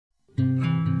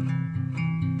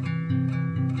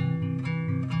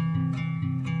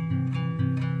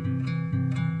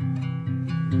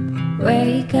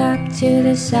Wake up to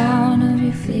the sound of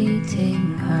your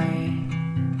fleeting heart.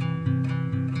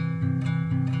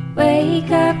 Wake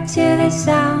up to the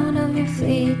sound of your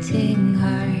fleeting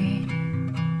heart.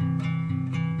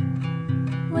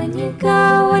 When you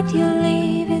go, what you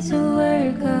leave is a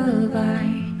work of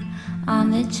art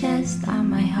on the chest of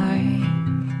my heart.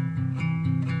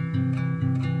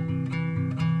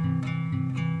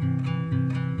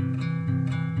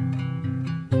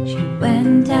 She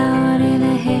went out in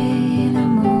a hay in a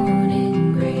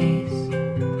morning grace.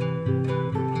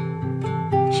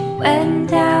 She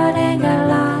went out and got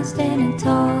lost in a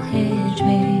tall hedge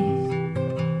maze.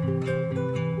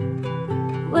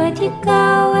 Where'd you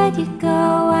go, where'd you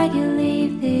go, why'd you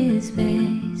leave this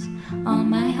face on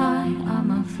my heart, on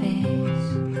my face?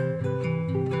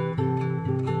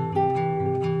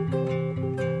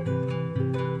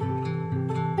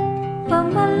 But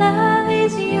my love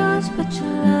is yours, but your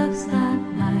love's not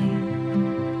mine.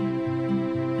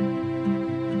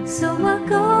 So I'll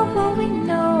go, but we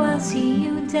know I'll see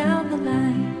you down the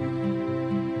line.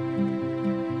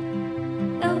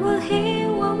 And we'll hear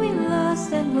what we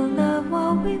lost, and we'll love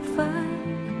what we find.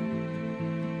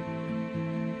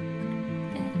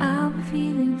 And I'll be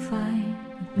feeling fine.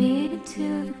 We've made it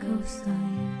to the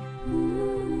coastline. Ooh,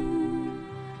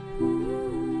 ooh,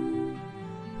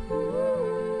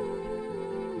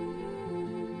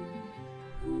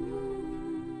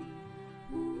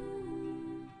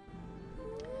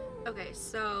 Okay,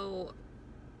 so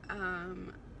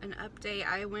an update.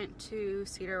 I went to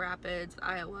Cedar Rapids,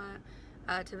 Iowa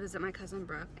to visit my cousin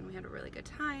Brooke, and we had a really good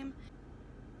time.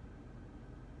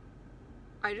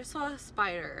 I just saw a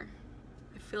spider.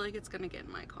 I feel like it's gonna get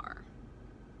in my car.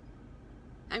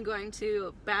 I'm going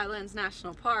to Badlands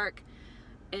National Park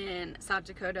in South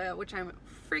Dakota, which I'm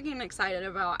freaking excited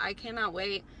about. I cannot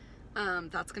wait.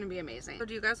 That's gonna be amazing. So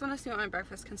do you guys want to see what my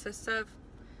breakfast consists of?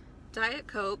 Diet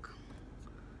Coke,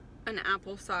 an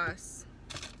applesauce,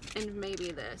 and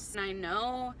maybe this. And I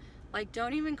know, like,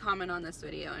 don't even comment on this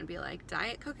video and be like,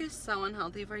 Diet Coke is so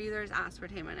unhealthy for you, there's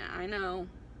aspartame in it. I know.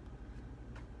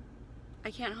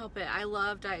 I can't help it. I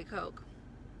love Diet Coke.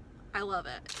 I love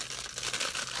it.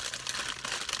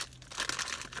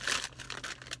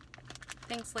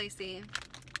 Thanks, Lacey.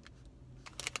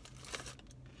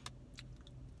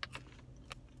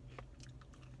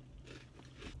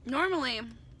 Normally,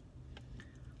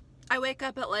 I wake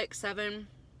up at like 7,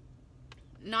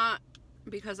 not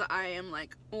because I am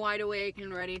like wide awake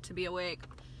and ready to be awake,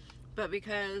 but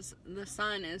because the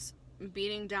sun is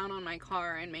beating down on my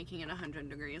car and making it 100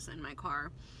 degrees in my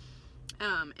car.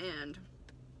 And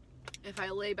if I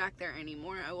lay back there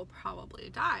anymore, I will probably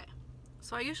die.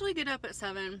 So I usually get up at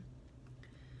 7,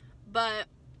 but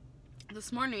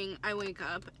this morning I wake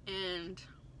up and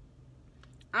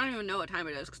I don't even know what time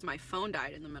it is because my phone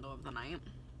died in the middle of the night.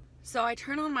 So I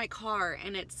turn on my car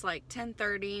and it's like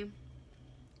 10:30.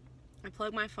 I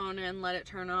plug my phone in, let it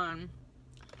turn on.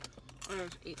 I'm gonna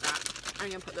eat that. I'm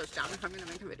gonna put those down if I'm gonna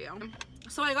make a video.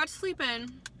 So I got to sleep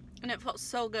in and it felt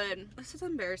so good. This is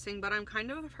embarrassing, but I'm kind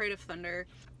of afraid of thunder.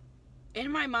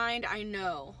 In my mind, I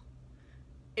know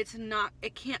it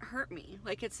can't hurt me.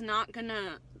 Like, it's not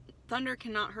gonna, thunder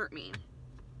cannot hurt me.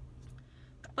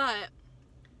 But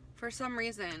for some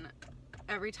reason,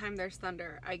 every time there's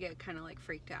thunder, I get kind of like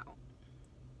freaked out.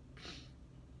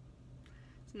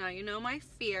 So now you know my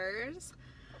fears.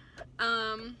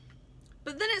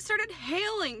 But then it started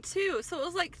hailing too. So it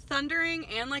was like thundering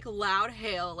and like loud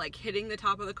hail like hitting the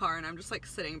top of the car, and I'm just like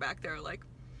sitting back there like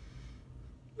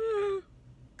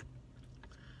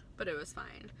but it was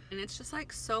fine. And it's just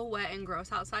like so wet and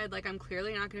gross outside. Like, I'm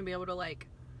clearly not gonna be able to like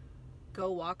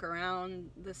go walk around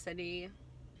the city.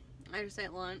 I just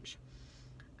ate lunch.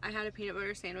 I had a peanut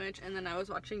butter sandwich, and then I was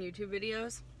watching YouTube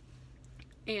videos,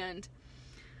 and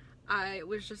I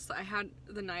had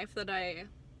the knife that I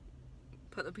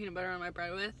put the peanut butter on my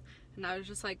bread with, and I was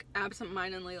just like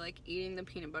absent-mindedly like eating the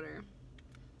peanut butter.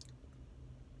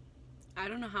 I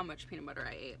don't know how much peanut butter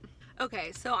I ate.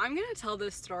 Okay, so I'm gonna tell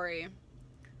this story.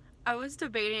 I was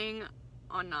debating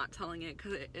on not telling it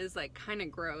because it is like kind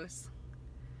of gross.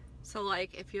 So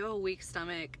like, if you have a weak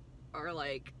stomach, or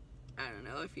like, I don't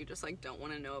know, if you just like don't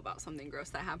want to know about something gross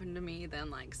that happened to me,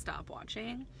 then like stop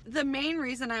watching. The main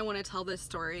reason I want to tell this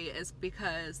story is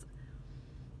because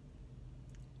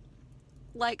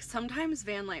like sometimes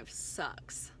van life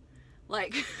sucks,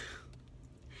 like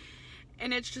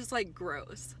and it's just like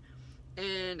gross,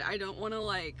 and I don't want to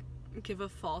like give a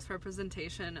false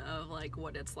representation of like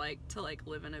what it's like to like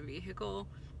live in a vehicle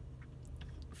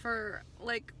for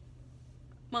like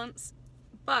months.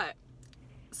 But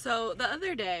so the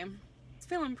other day, I was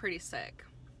feeling pretty sick,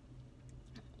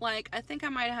 Like, I think I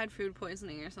might have had food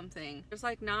poisoning or something. There's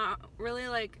like not really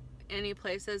like any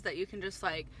places that you can just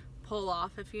like pull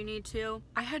off if you need to.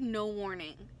 I had no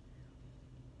warning.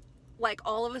 Like,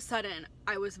 all of a sudden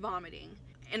I was vomiting,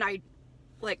 and I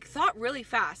like thought really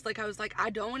fast. Like, I was like, I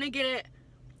don't want to get it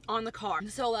on the car.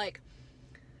 So like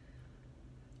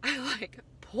I like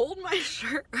pulled my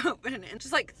shirt open and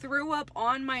just like threw up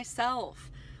on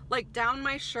myself, like down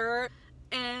my shirt,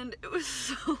 and it was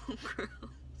so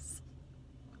gross.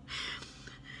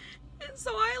 And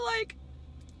so I like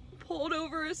pulled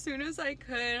over as soon as I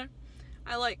could.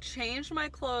 I like changed my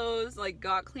clothes, like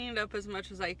got cleaned up as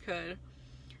much as I could.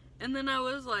 And then I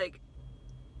was like,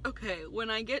 okay, when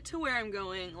I get to where I'm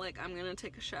going, like, I'm gonna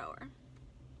take a shower.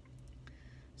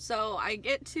 So I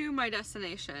get to my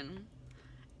destination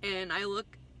and I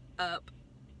look up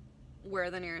where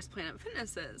the nearest Planet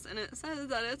Fitness is, and it says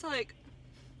that it's like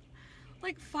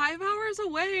 5 hours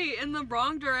away in the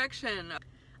wrong direction.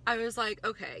 I was like,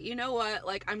 okay, you know what?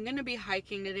 Like, I'm gonna be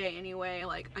hiking today anyway.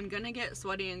 Like, I'm gonna get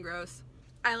sweaty and gross.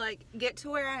 I like get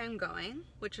to where I am going,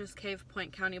 which is Cave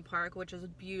Point County Park, which is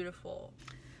beautiful.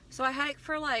 So I hiked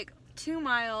for like 2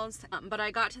 miles, but I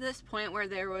got to this point where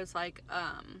there was like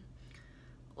a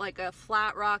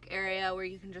flat rock area where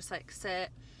you can just like sit.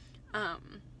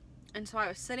 And so I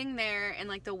was sitting there, and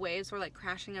like the waves were like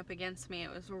crashing up against me. It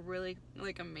was really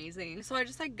like amazing. So I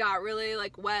just like got really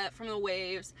like wet from the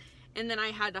waves, and then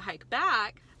I had to hike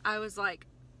back. I was like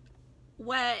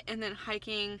wet and then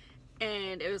hiking,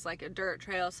 and it was like a dirt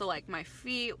trail, so like my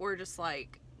feet were just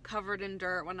like covered in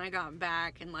dirt when I got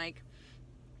back, and like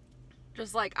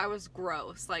just like I was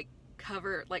gross, like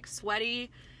covered, like sweaty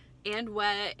and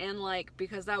wet, and like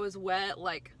because I was wet,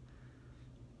 like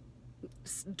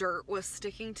dirt was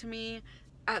sticking to me.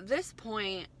 At this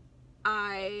point,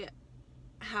 I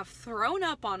have thrown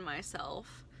up on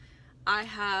myself. I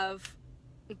have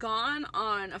gone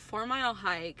on a 4-mile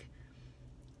hike,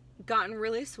 gotten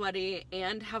really sweaty,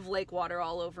 and have lake water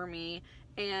all over me,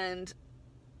 and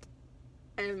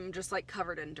am just like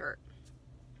covered in dirt.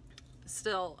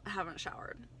 Still haven't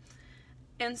showered.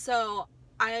 And so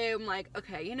I am like,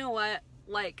 okay, you know what?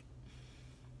 Like,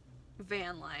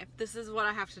 van life. This is what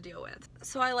I have to deal with.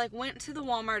 So I like went to the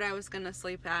Walmart I was gonna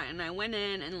sleep at, and I went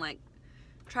in and like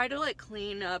tried to like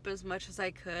clean up as much as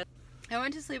I could. I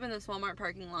went to sleep in this Walmart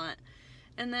parking lot,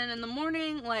 and then in the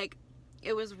morning, like,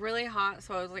 it was really hot,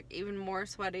 so I was like even more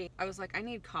sweaty. I was like, I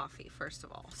need coffee first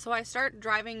of all. So I start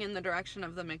driving in the direction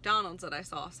of the McDonald's that I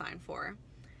saw a sign for.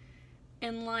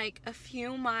 And like a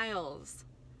few miles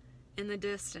in the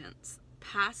distance,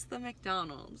 past the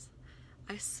McDonald's,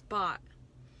 I spot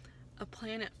a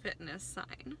Planet Fitness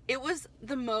sign. It was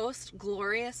the most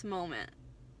glorious moment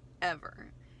ever.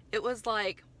 It was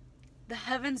like the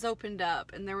heavens opened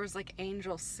up and there was like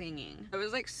angels singing. I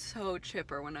was like so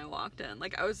chipper when I walked in.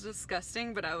 Like, I was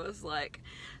disgusting, but I was like,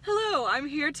 hello, I'm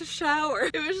here to shower.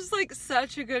 It was just like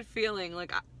such a good feeling,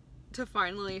 like, to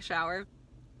finally shower.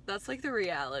 That's like the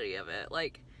reality of it.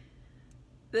 Like,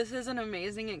 this is an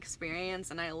amazing experience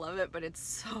and I love it, but it's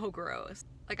so gross.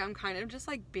 Like, I'm kind of just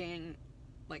like being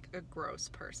like a gross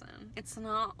person. It's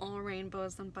not all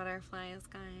rainbows and butterflies,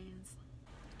 guys.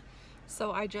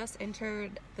 So I just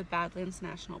entered the Badlands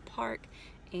National Park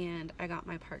and I got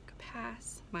my park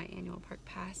pass, my annual park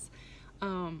pass.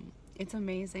 It's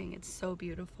amazing. It's so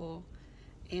beautiful.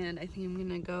 And I think I'm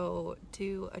gonna go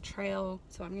do a trail.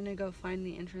 So I'm gonna go find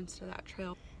the entrance to that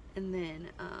trail. And then,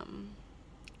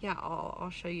 yeah, I'll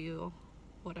show you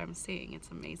what I'm seeing. It's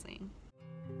amazing.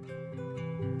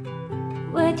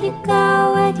 Where'd you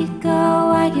go, where'd you go,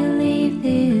 why'd you leave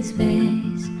this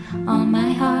face on my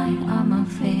heart, on my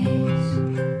face?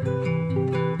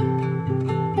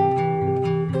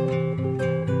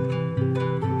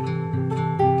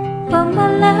 But my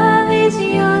love is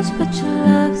yours, but your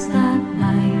love's not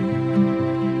mine.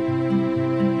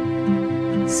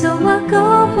 So I'll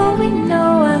go, but we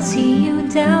know I'll see you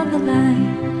down the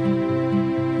line.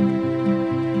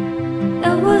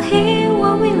 And we'll hear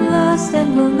what we lost,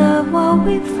 and we'll love what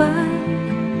we find.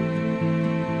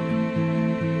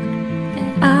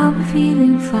 And I'll be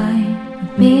feeling fine.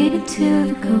 I've made it to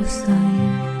the coastline.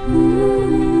 Ooh,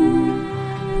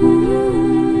 ooh,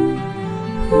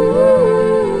 ooh, ooh,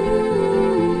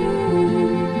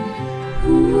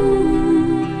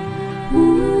 ooh,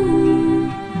 ooh.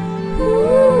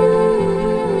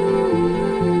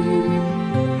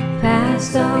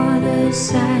 Past all the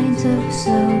signs of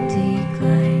slow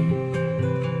decline.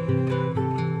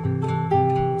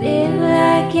 Live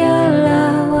like your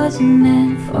love wasn't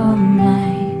meant for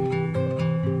mine.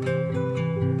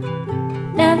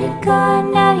 Now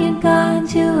you're gone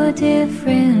to a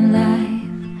different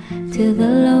life, to the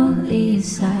lonely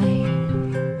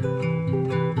side.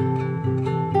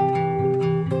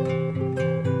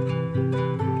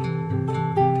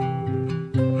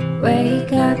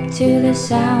 to the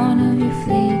sound of your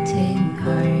fleeting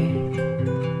heart.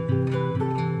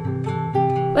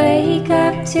 Wake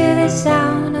up to the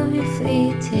sound of your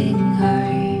fleeting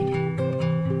heart.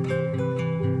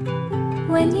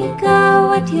 When you go,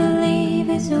 what you leave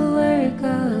is a work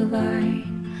of art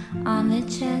on the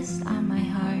chest, on my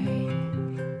heart.